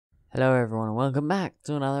Hello everyone and welcome back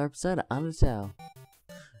to another episode of Undertale.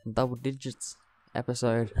 Double digits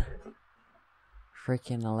episode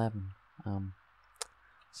freaking 11.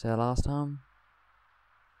 So last time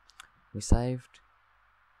we saved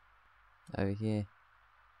over here.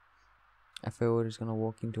 I feel we're just gonna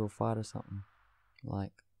walk into a fight or something.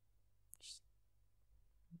 Like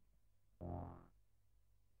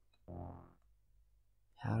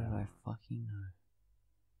how did I fucking know?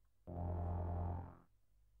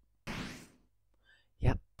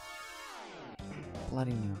 Yep.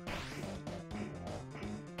 Bloody knew.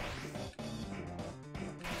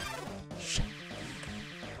 Shit.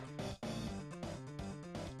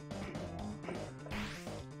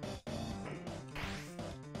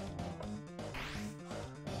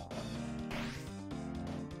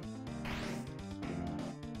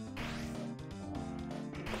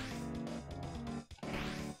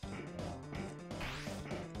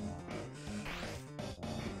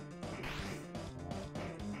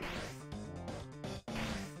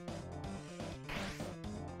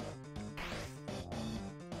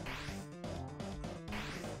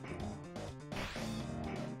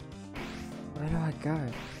 Where do I go?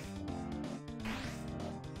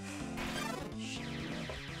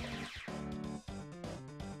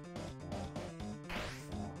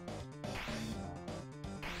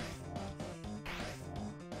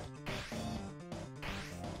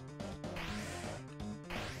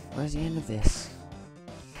 Where's the end of this?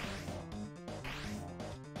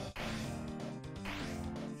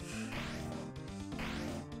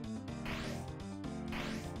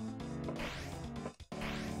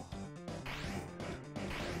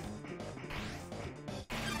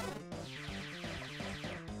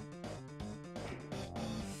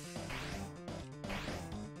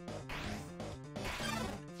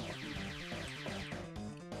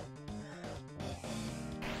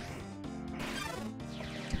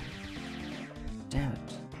 Damn it.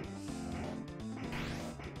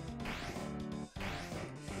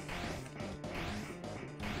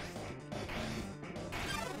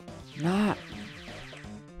 Nah.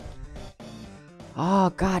 Oh,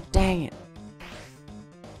 god dang it.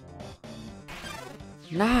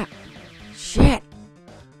 Nah. Shit.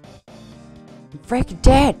 I'm freaking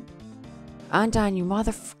dead. Undine, you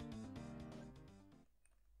motherf...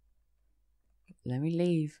 Let me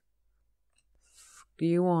leave. Do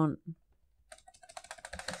you want?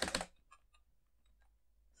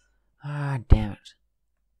 Ah, damn it.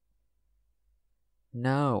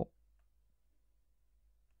 No.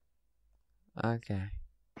 Okay.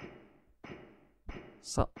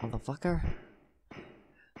 Sup, motherfucker?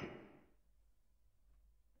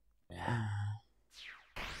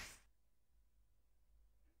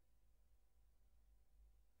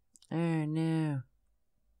 Oh no.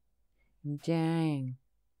 I'm dying.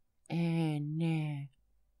 Oh no.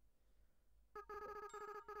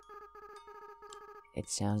 It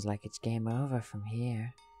sounds like it's game over from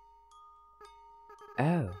here.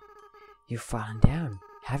 Oh, you've fallen down,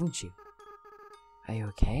 haven't you? Are you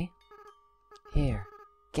okay? Here,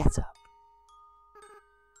 get up.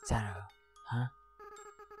 Zadow, huh?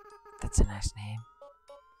 That's a nice name.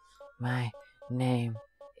 My name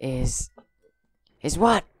is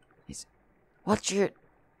what? What's your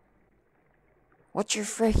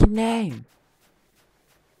freaking name?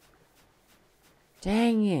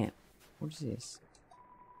 Dang it. What is this?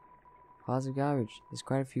 Piles of garbage. There's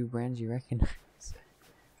quite a few brands you recognize.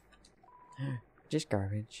 Just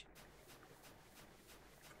garbage.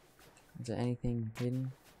 Is there anything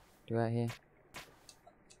hidden throughout here?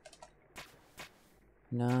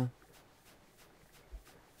 No.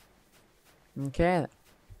 Okay.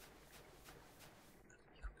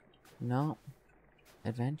 No.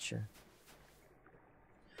 Adventure.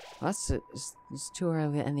 Well, it's too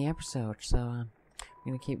early in the episode, so I'm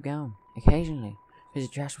gonna keep going. Occasionally, the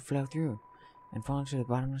trash will flow through and fall into the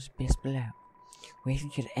bottomless abyss below,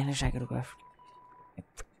 waiting for you to enter cycle of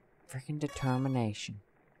freaking determination.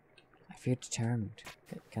 I feel determined.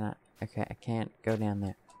 Can I? Okay, I can't go down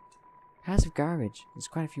there. House of garbage. There's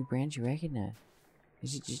quite a few brands you recognize.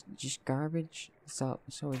 Is it just garbage? So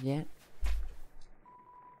yet?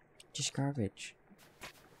 Just garbage.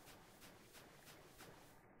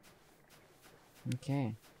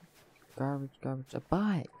 Okay. Garbage. A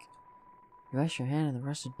bike! You rest your hand on the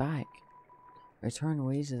rusted bike. Return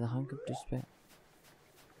ways to the hunk of despair.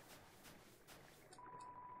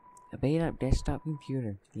 A beat up desktop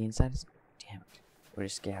computer. The inside is... Damn it. We're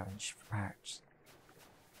just scavenged for parts.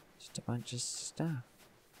 Just a bunch of stuff.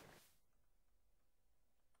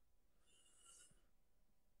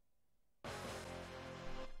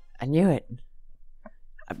 I knew it.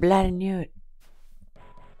 I bloody knew it.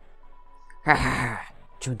 Ha ha ha.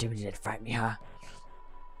 Too intimidated to fight me, huh?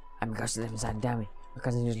 I'm because I live inside a dummy.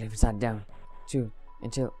 Because I used to live inside a dummy. Too.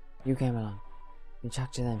 Until you came along. You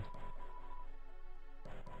talked to them.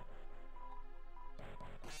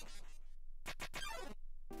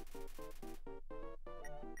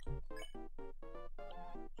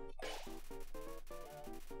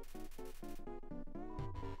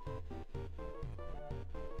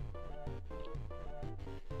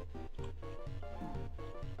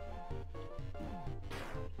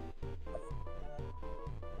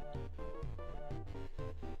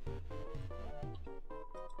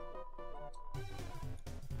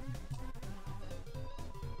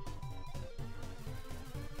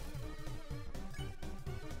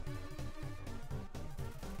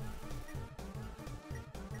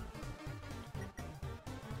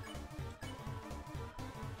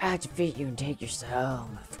 I'll defeat you and take your soul,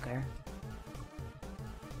 motherfucker.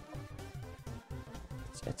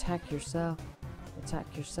 Attack yourself.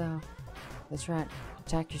 Attack yourself. That's right.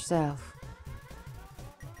 Attack yourself.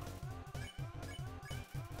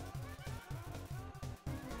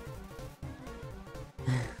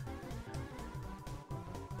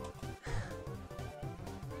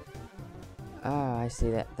 Oh, I see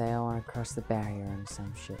that they all want to cross the barrier and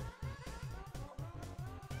some shit.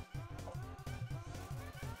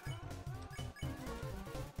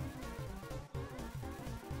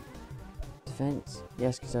 Defense?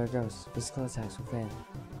 Yes, because they're ghosts. Physical attacks will fail.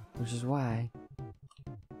 Which is why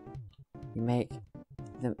you make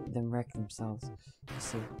them wreck themselves. You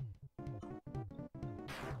see.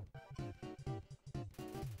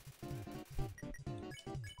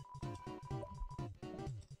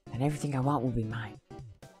 And everything I want will be mine.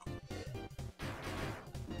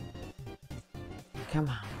 Come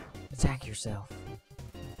on. Attack yourself.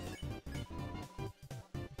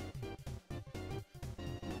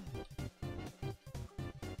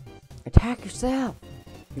 Attack yourself!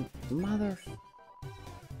 You mother...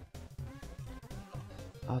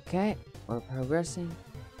 Okay, we're progressing.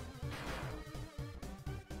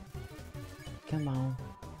 Come on.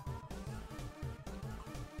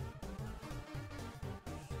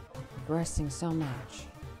 Progressing so much.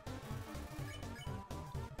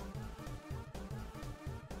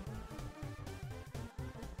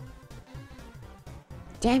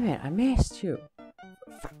 Damn it, I missed you.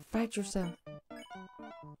 Fight yourself.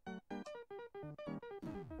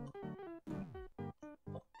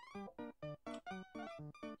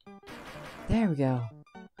 There we go.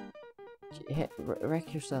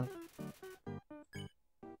 Wreck yourself.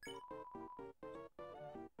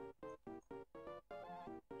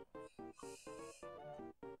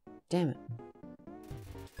 Damn it.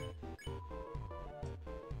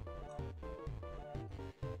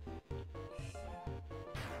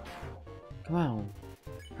 Come on.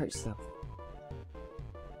 Hurt yourself.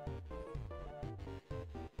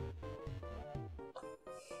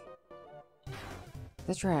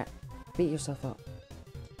 That's right. Beat yourself up.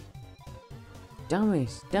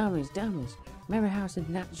 Dummies, dummies, dummies. Remember how I said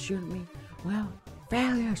not to shoot at me? Well,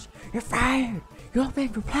 failures. You're fired. You're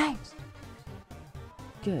being replaced.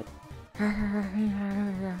 Good.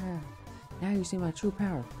 Now you see my true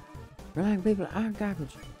power. Relying people aren't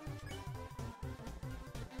garbage.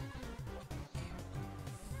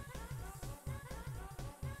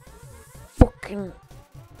 Fucking...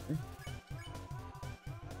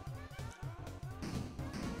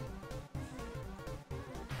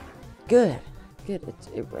 Good. Good.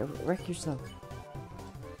 Wreck yourself.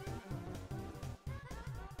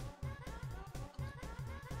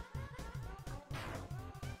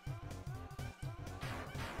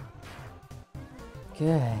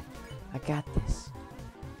 Good. I got this.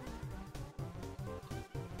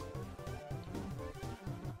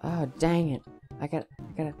 Oh, dang it. I gotta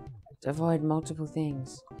avoid multiple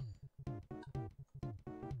things.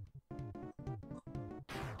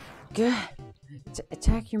 Good.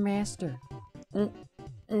 Attack your master.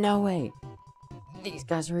 No way. These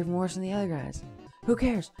guys are even worse than the other guys. Who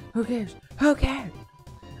cares? Who cares? Who cares?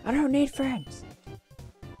 I don't need friends.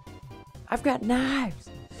 I've got knives.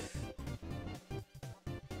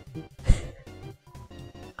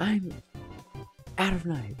 I'm out of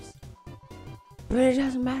knives. But it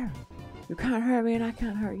doesn't matter. You can't hurt me and I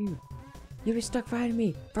can't hurt you. You'll be stuck fighting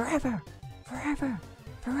me forever. Forever.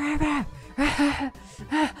 Forever.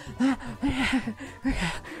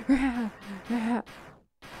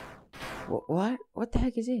 What? What the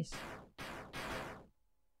heck is this?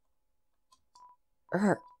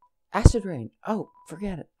 Acid rain. Oh,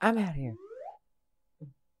 forget it. I'm out of here.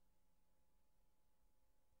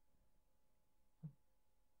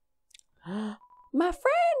 My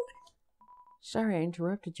friend! Sorry I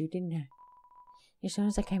interrupted you, didn't I? As soon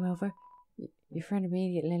as I came over, Your friend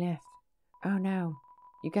immediately left. Oh no.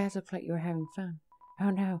 You guys look like you were having fun. Oh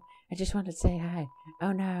no. I just wanted to say hi.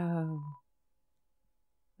 Oh no.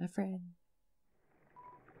 My friend.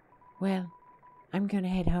 Well, I'm gonna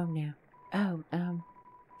head home now. Oh,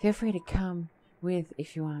 feel free to come with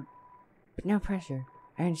if you want. But no pressure.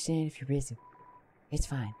 I understand if you're busy. It's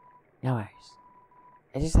fine. No worries.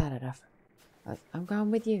 I just thought I'd offer. I'm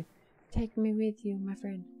going with you. Take me with you, my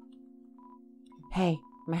friend. Hey,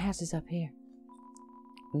 my house is up here.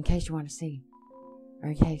 In case you want to see. Or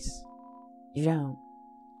in case you don't.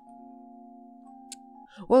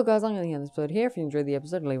 Well, guys, I'm going to end this episode here. If you enjoyed the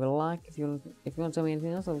episode, leave it a like. If you want to tell me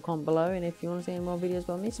anything else, leave a comment below. And if you want to see any more videos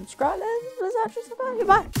about me, subscribe. Let's actually subscribe.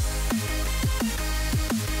 Goodbye.